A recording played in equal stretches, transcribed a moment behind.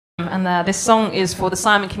And this song is for the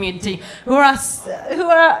Simon community who are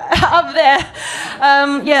up there.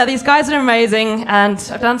 Yeah, these guys are amazing, and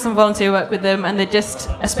I've done some volunteer work with them, and they're just,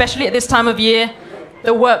 especially at this time of year,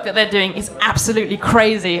 the work that they're doing is absolutely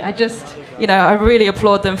crazy. I really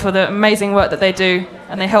applaud them for the amazing work that they do,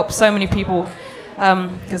 and they help so many people,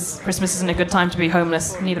 because Christmas isn't a good time to be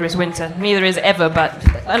homeless, neither is winter, neither is ever, but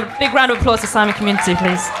a big round of applause to Simon community,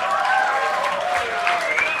 please.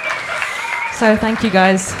 So thank you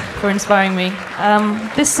guys for inspiring me.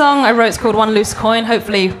 This song I wrote is called One Loose Coin.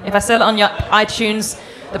 Hopefully, if I sell it on your iTunes,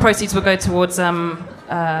 the proceeds will go towards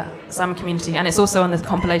Simon community, and it's also on the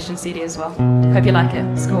compilation CD as well. Hope you like it.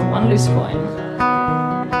 It's called One Loose Coin.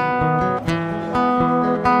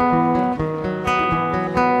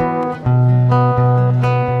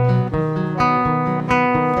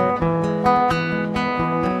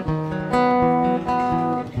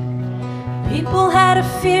 People had a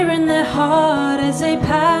fear in their heart as they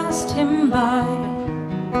passed him by,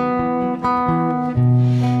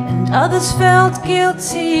 and others felt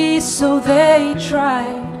guilty, so they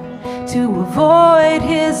tried to avoid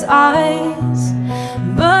his eyes.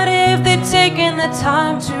 But if they'd taken the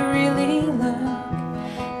time to really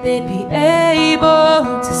look, they'd be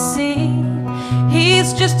able to see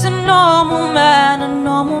he's just a normal man, a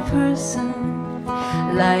normal person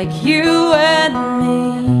like you and me.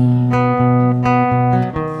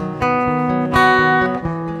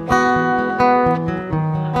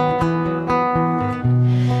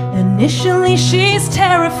 Initially she's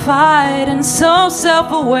terrified and so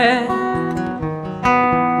self-aware,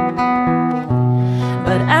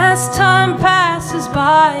 but as time passes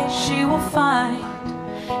by, she will find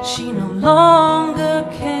she no longer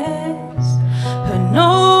cares. Her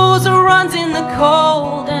nose runs in the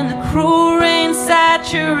cold and the cruel rain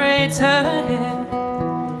saturates her hair.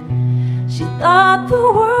 She thought the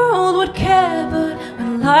world would care, but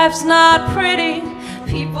when life's not pretty,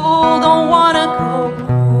 people don't want to go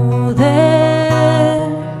there.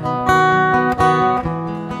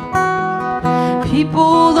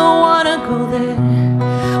 People don't want to go there.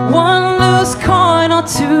 One loose coin or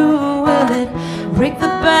two, will it break the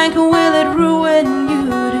bank or will it ruin you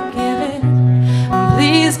to give it?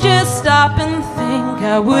 Please just stop and think,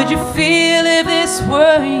 how would you feel if this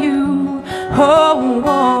were you? Oh,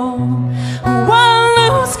 oh. One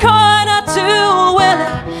loose coin or two, will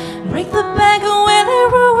it break the bank or will it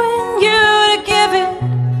ruin you to give it?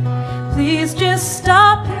 Please just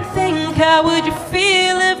stop and think, how would you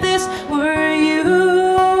feel if this were you?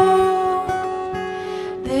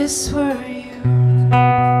 This were you.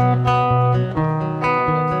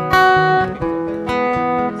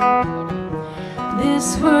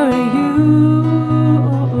 This were you.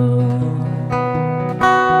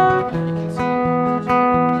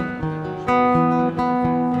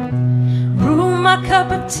 Brew my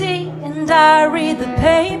cup of tea and I read the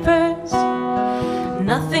papers.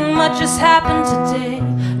 Nothing much has happened today.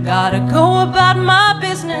 Gotta go about my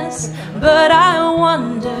business, but I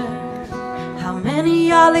wonder how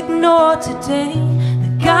many I'll ignore today. The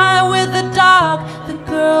guy with the dog, the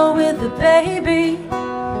girl with the baby.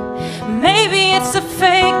 Maybe it's a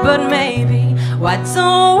fake, but maybe why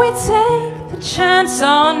don't we take the chance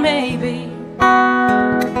on maybe?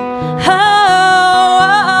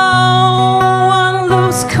 Oh, one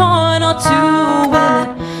loose coin or two, will it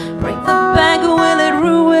break the bank or will it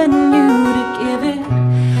ruin you to give it?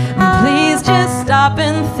 Please just stop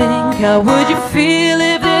and think, how would you feel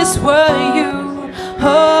if this were you?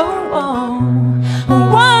 Oh, oh.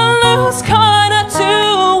 One loose coin or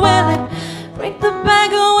two, will it break the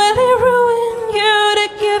bank or will it ruin you to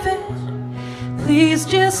give it? Please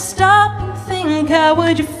just stop and think, how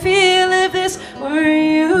would you feel if this were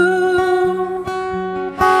you?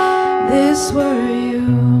 This were you.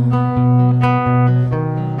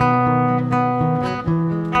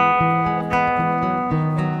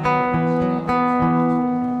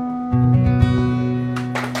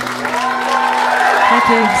 Thank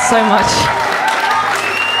you so much.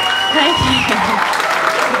 Thank you.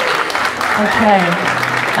 Okay,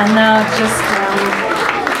 and now just,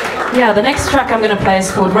 the next track I'm going to play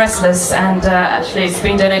is called Restless, and actually it's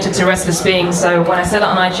been donated to Restless Beings, so when I sell it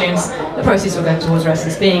on iTunes, the proceeds will go towards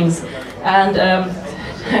Restless Beings. And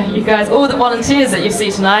you guys, all the volunteers that you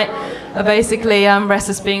see tonight are basically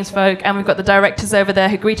Restless Beings folk, and we've got the directors over there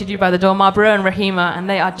who greeted you by the door, Marbro and Rahima, and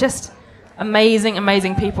they are just amazing,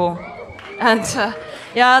 amazing people. And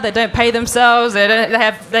they don't pay themselves,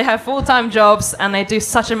 they have full-time jobs, and they do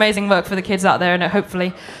such amazing work for the kids out there, and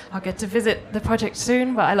hopefully I'll get to visit the project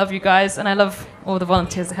soon, but I love you guys, and I love all the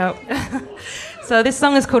volunteers that help. So this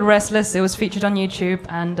song is called Restless. It was featured on YouTube,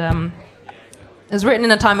 and it was written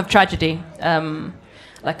in a time of tragedy.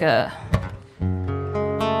 like a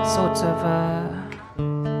sort of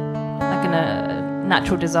like in a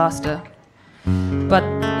natural disaster. But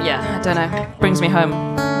yeah, I don't know, brings me home.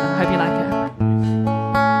 I hope you like it.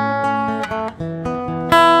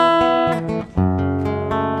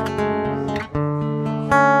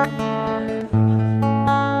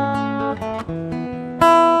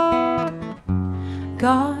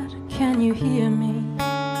 God, can you hear me?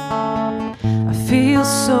 I feel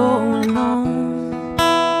so alone.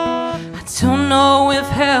 I don't know if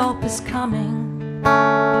help is coming.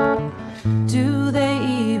 Do they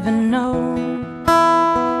even know?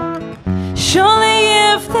 Surely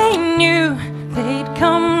if they knew, they'd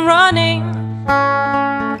come running.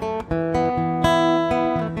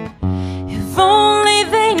 If only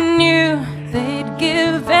they knew, they'd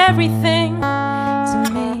give everything to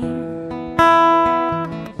me.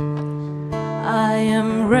 I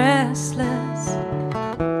am restless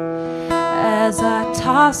as I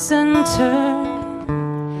toss and turn,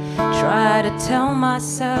 try to tell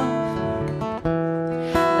myself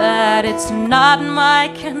that it's not my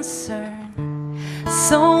concern.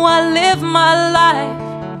 So I live my life,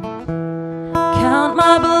 count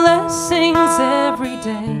my blessings every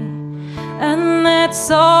day, and that's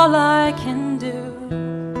all I can do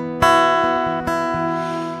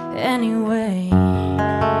anyway.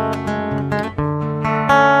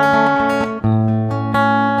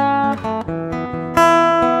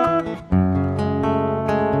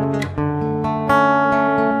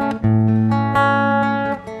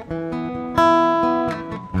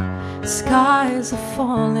 Skies are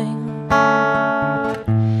falling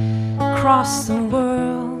across the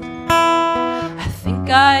world. I think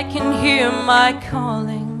I can hear my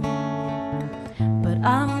calling, but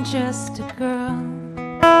I'm just a girl.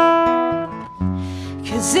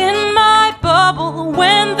 'Cause in my bubble,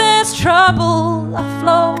 when there's trouble, I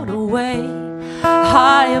float away,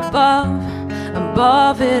 high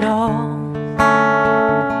above it all,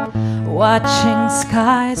 watching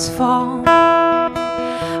skies fall.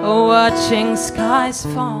 Watching skies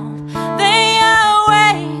fall, they are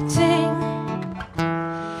waiting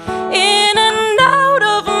in and out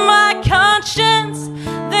of my conscience.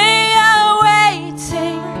 They are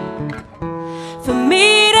waiting for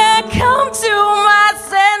me to come to my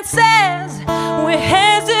senses. We're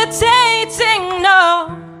hesitating, no,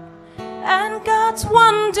 and God's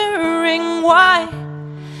wondering why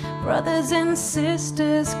brothers and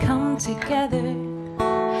sisters come together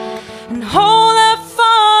and hold up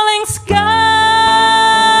falling skies.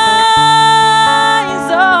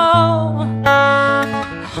 Oh,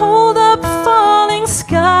 hold up falling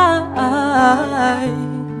skies.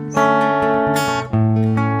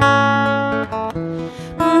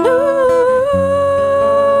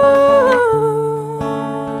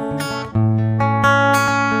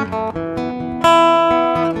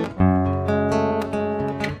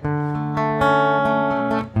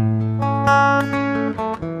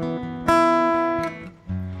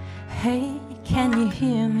 Hey, can you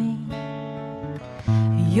hear me?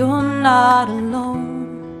 You're not alone.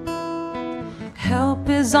 Help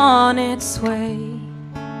is on its way,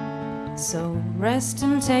 so rest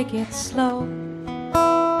and take it slow.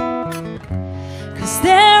 'Cause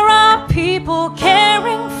there are people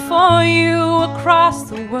caring for you across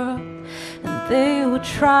the world, and they will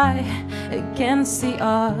try against the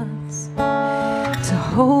odds to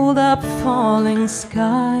hold up falling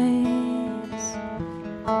skies.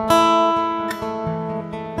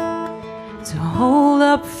 To hold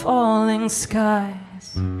up falling skies.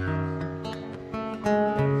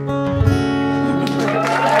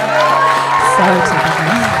 So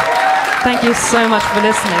typical. Thank you so much for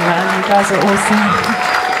listening, man. You guys are awesome.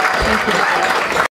 Thank you.